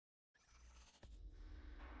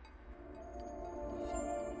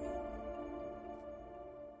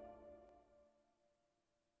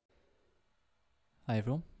Hi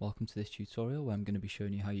everyone, welcome to this tutorial where I'm going to be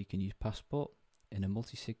showing you how you can use Passport in a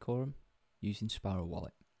multi-sig quorum using Sparrow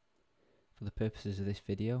Wallet. For the purposes of this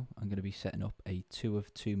video, I'm going to be setting up a 2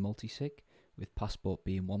 of 2 multi-sig with Passport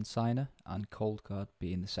being one signer and Coldcard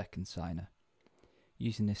being the second signer.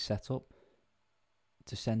 Using this setup,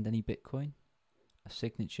 to send any Bitcoin, a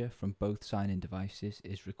signature from both signing devices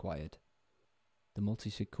is required. The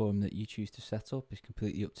multi-sig quorum that you choose to set up is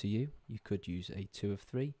completely up to you. You could use a 2 of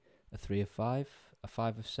 3, a 3 of 5, a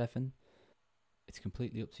 5 of 7. It's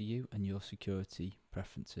completely up to you and your security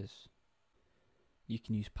preferences. You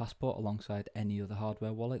can use Passport alongside any other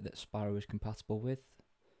hardware wallet that Sparrow is compatible with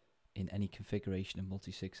in any configuration of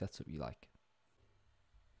multi-sig setup you like.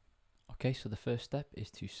 Okay, so the first step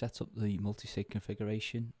is to set up the multi-sig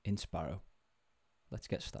configuration in Sparrow. Let's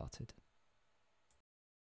get started.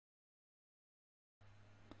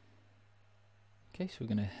 Okay, so we're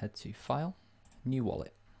going to head to File, New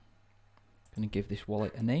Wallet. I'm going to give this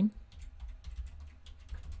wallet a name.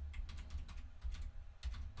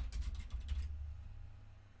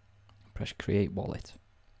 Press Create Wallet.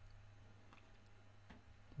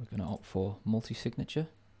 We're going to opt for multi-signature,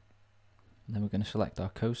 and then we're going to select our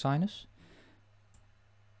co-signers.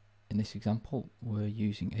 In this example, we're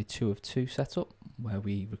using a 2 of 2 setup where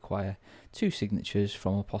we require 2 signatures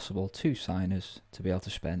from a possible 2 signers to be able to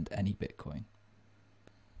spend any Bitcoin.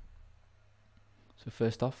 So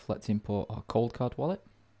first off, let's import our Coldcard wallet.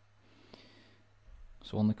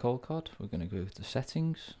 So on the Coldcard, we're going to go to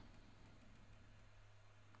Settings,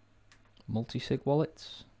 Multi-sig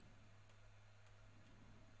Wallets,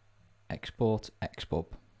 Export Xpub.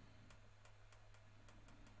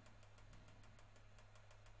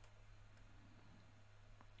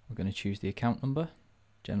 We're going to choose the account number.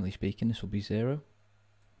 Generally speaking, this will be 0.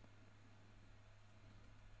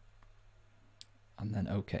 And then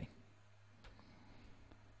OK.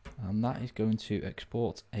 And that is going to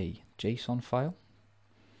export a JSON file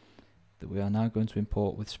that we are now going to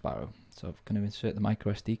import with Sparrow. So I'm going to insert the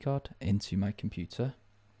micro SD card into my computer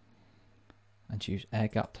and choose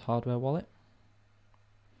air-gapped hardware wallet.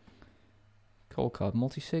 Coldcard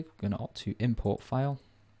multisig, we're going to opt to import file.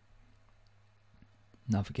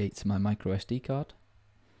 Navigate to my micro SD card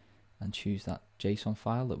and choose that JSON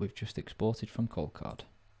file that we've just exported from Coldcard.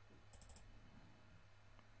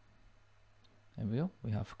 There we go,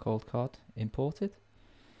 we have Coldcard imported.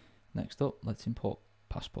 Next up, let's import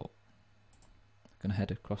Passport. I'm going to head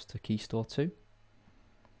across to Key Store 2,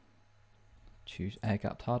 choose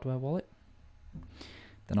air-gapped hardware wallet.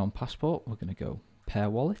 Then on Passport, we're going to go pair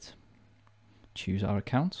wallet, choose our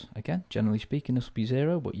account. Again, generally speaking, this will be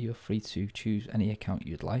 0, but you're free to choose any account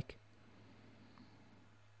you'd like.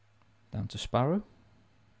 Down to Sparrow.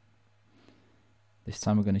 This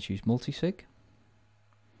time we're going to choose multi-sig.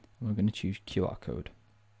 We're going to choose QR code.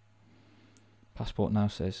 Passport now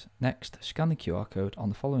says, next, scan the QR code on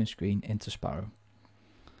the following screen into Sparrow.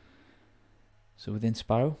 So within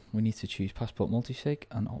Sparrow, we need to choose Passport multisig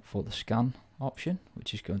and opt for the scan option,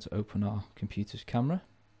 which is going to open our computer's camera.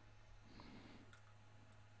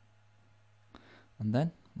 And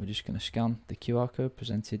then we're just going to scan the QR code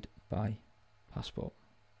presented by Passport.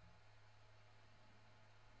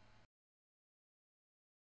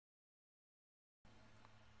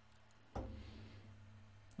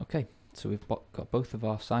 Okay, so we've got both of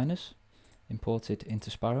our signers imported into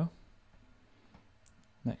Sparrow.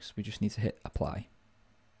 Next, we just need to hit apply.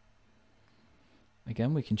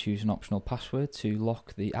 Again, we can choose an optional password to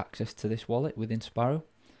lock the access to this wallet within Sparrow.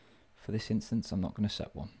 For this instance, I'm not going to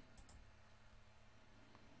set one.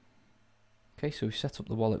 Okay, so we've set up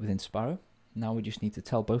the wallet within Sparrow. Now we just need to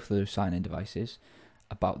tell both of those sign-in devices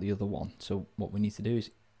about the other one. So what we need to do is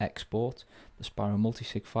export the Sparrow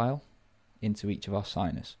multisig file into each of our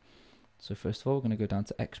signers. So first of all, we're going to go down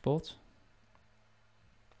to export.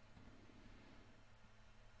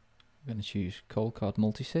 We're going to choose Coldcard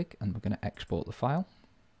multisig and we're going to export the file.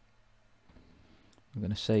 We're going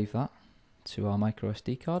to save that to our micro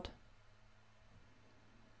SD card.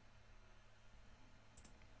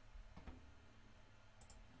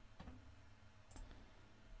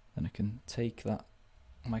 Then I can take that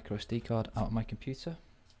micro SD card out of my computer,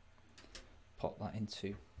 pop that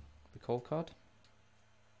into the Coldcard.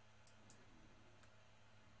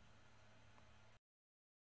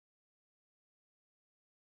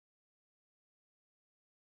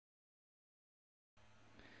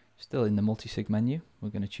 Still in the multisig menu,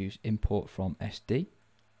 we're going to choose import from SD.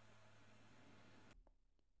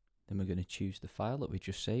 Then we're going to choose the file that we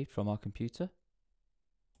just saved from our computer.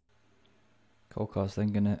 Coldcard's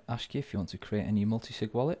then going to ask you if you want to create a new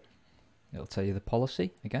multisig wallet. It'll tell you the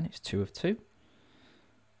policy. Again, it's 2 of 2.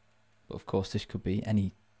 But of course, this could be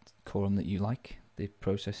any quorum that you like. the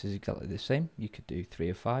process is exactly the same. You could do 3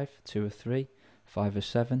 of 5, 2 of 3, 5 of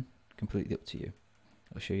 7, completely up to you.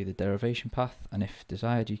 I'll show you the derivation path, and if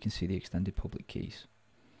desired you can see the extended public keys.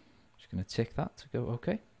 Just going to tick that to go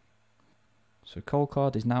OK. So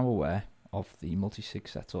Coldcard is now aware of the multi-sig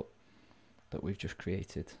setup that we've just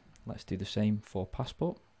created. Let's do the same for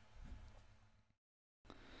Passport.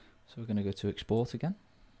 So we're going to go to Export again.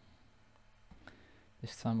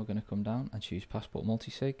 This time we're going to come down and choose Passport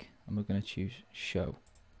multi-sig, and we're going to choose Show.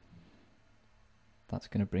 That's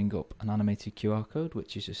going to bring up an animated QR code,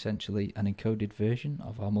 which is essentially an encoded version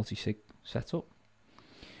of our multi-sig setup.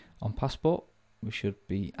 On Passport, we should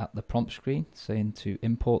be at the prompt screen saying to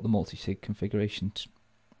import the multi-sig configuration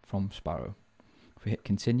from Sparrow. If we hit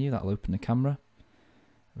continue, that'll open the camera.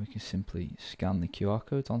 We can simply scan the QR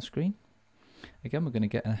codes on screen. Again, we're going to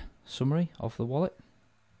get a summary of the wallet.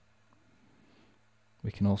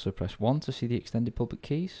 We can also press 1 to see the extended public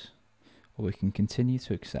keys, or we can continue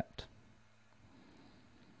to accept.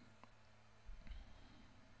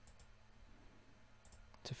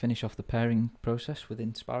 To finish off the pairing process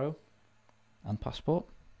within Sparrow and Passport,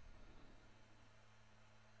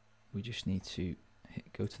 we just need to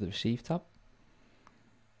go to the Receive tab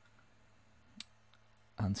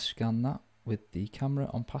and scan that with the camera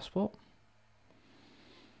on Passport.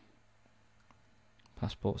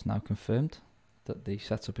 Passport's now confirmed that the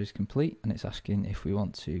setup is complete, and it's asking if we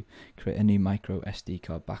want to create a new micro SD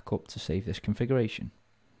card backup to save this configuration.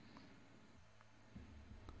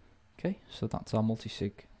 Okay, so that's our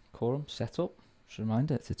multi-sig quorum setup. Just a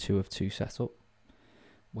reminder, it's a 2 of 2 setup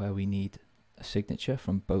where we need a signature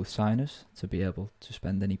from both signers to be able to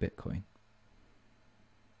spend any Bitcoin.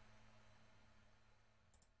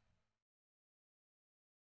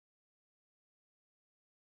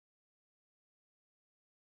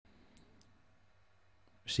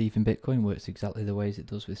 Receiving Bitcoin works exactly the way as it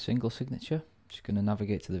does with single signature. Just going to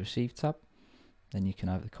navigate to the Receive tab, then you can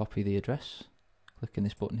either copy the address, clicking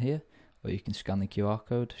this button here, or you can scan the QR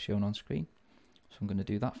code shown on screen. So I'm going to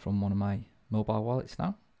do that from one of my mobile wallets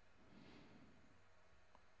now.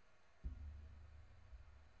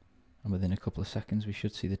 And within a couple of seconds we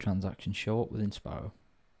should see the transaction show up within Sparrow.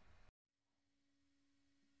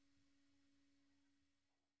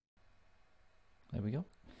 There we go.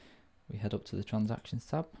 We head up to the Transactions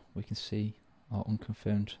tab. We can see our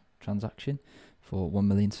unconfirmed transaction for 1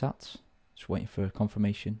 million sats. Just waiting for a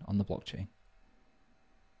confirmation on the blockchain.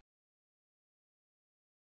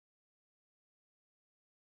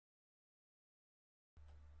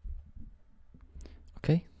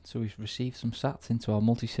 Okay, so we've received some sats into our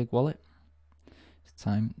multi-sig wallet. It's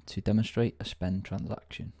time to demonstrate a spend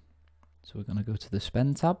transaction. So we're going to go to the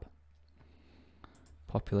Spend tab,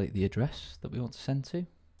 populate the address that we want to send to,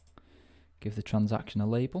 give the transaction a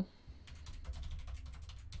label,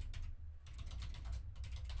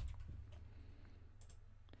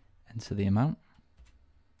 enter the amount,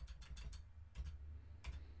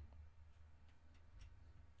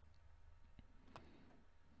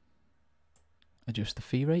 adjust the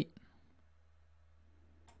fee rate.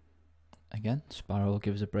 Again, Sparrow will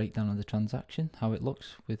give us a breakdown of the transaction, how it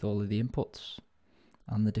looks with all of the inputs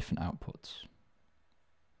and the different outputs.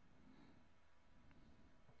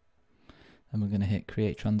 And we're going to hit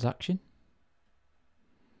Create Transaction.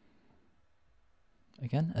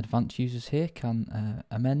 Again, advanced users here can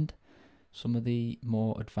amend some of the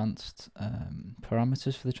more advanced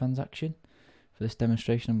parameters for the transaction. For this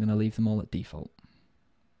demonstration, I'm going to leave them all at default.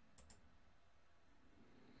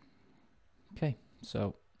 Okay,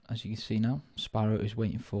 so as you can see now, Sparrow is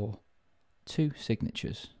waiting for 2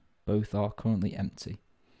 signatures. Both are currently empty.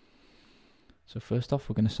 So first off,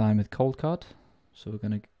 we're going to sign with Coldcard. So we're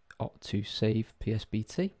going to opt to save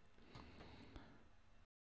PSBT.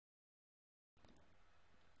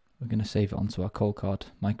 We're going to save it onto our Coldcard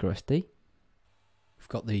microSD. We've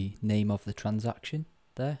got the name of the transaction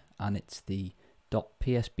there, and it's the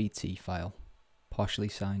 .psbt file, partially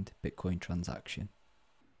signed Bitcoin transaction.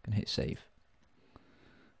 I'm going to hit save.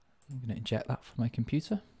 I'm going to inject that from my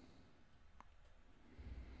computer.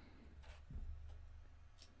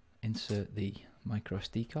 Insert the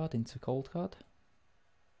microSD card into Coldcard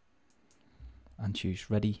and choose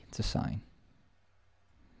Ready to Sign.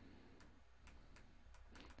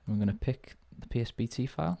 I'm going to pick the PSBT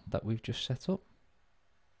file that we've just set up.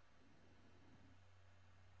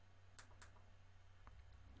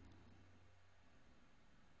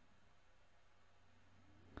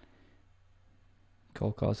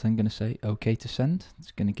 Coldcard's then going to say OK to send.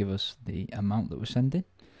 It's going to give us the amount that we're sending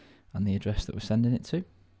and the address that we're sending it to.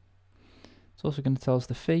 It's also going to tell us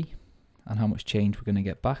the fee and how much change we're going to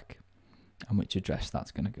get back and which address that's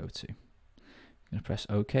going to go to. I'm going to press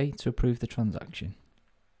OK to approve the transaction.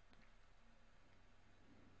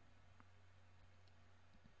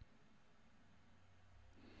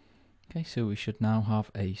 Okay, so we should now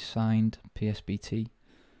have a signed PSBT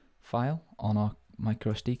file on our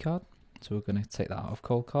micro SD card. So we're going to take that out of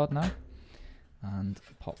cold card now and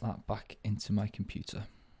pop that back into my computer.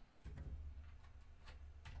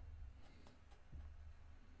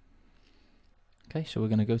 Okay, so we're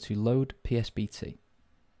going to go to load PSBT.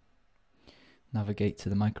 Navigate to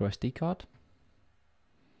the micro SD card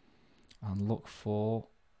and look for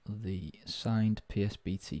the signed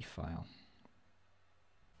PSBT file.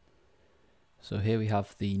 So here we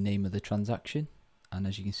have the name of the transaction, and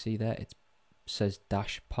as you can see there, it says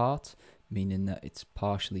 -part, meaning that it's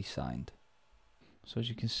partially signed. So as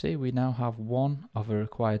you can see, we now have one of a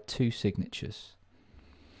required 2 signatures.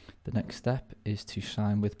 The next step is to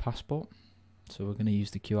sign with Passport. So we're going to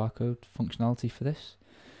use the QR code functionality for this.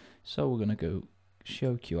 So we're going to go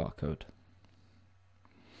show QR code.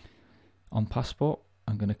 On Passport,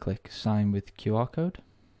 I'm going to click sign with QR code.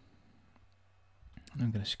 And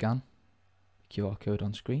I'm going to scan the QR code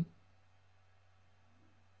on screen.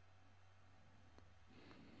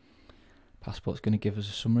 Passport's going to give us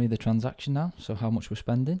a summary of the transaction now, so how much we're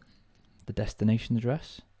spending, the destination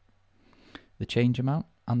address, the change amount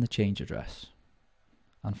and the change address.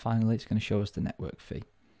 And finally it's going to show us the network fee.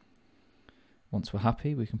 Once we're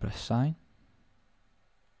happy, we can press sign.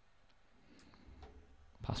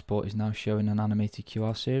 Passport is now showing an animated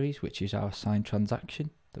QR series, which is our signed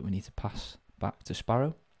transaction that we need to pass back to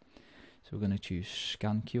Sparrow. So we're going to choose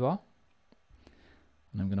scan QR,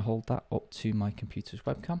 and I'm going to hold that up to my computer's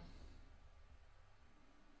webcam.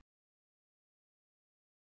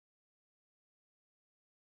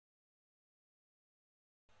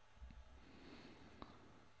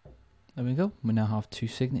 There we go. We now have 2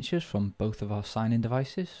 signatures from both of our sign-in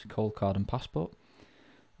devices, cold card and Passport.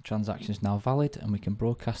 The transaction is now valid and we can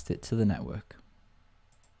broadcast it to the network.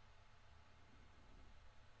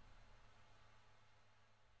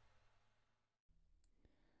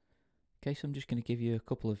 Okay, so I'm just going to give you a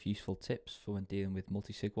couple of useful tips for when dealing with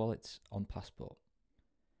multi-sig wallets on Passport.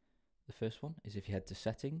 The first one is if you head to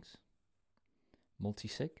settings,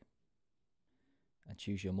 multi-sig, and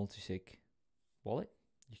choose your multi-sig wallet.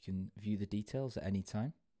 You can view the details at any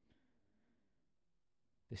time.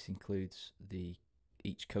 This includes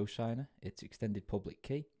each cosigner, its extended public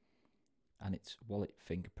key, and its wallet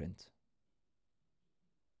fingerprint.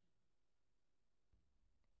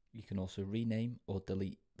 You can also rename or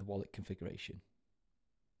delete the wallet configuration.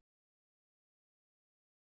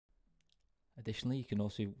 Additionally, you can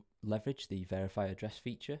also leverage the verify address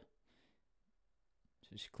feature. So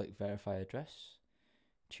just click verify address,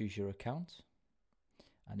 choose your account,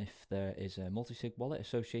 and if there is a multi-sig wallet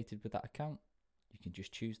associated with that account, you can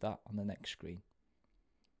just choose that on the next screen.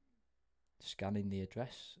 Scanning the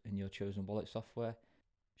address in your chosen wallet software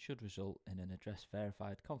should result in an address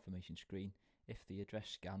verified confirmation screen if the address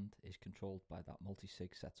scanned is controlled by that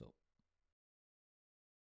multi-sig setup.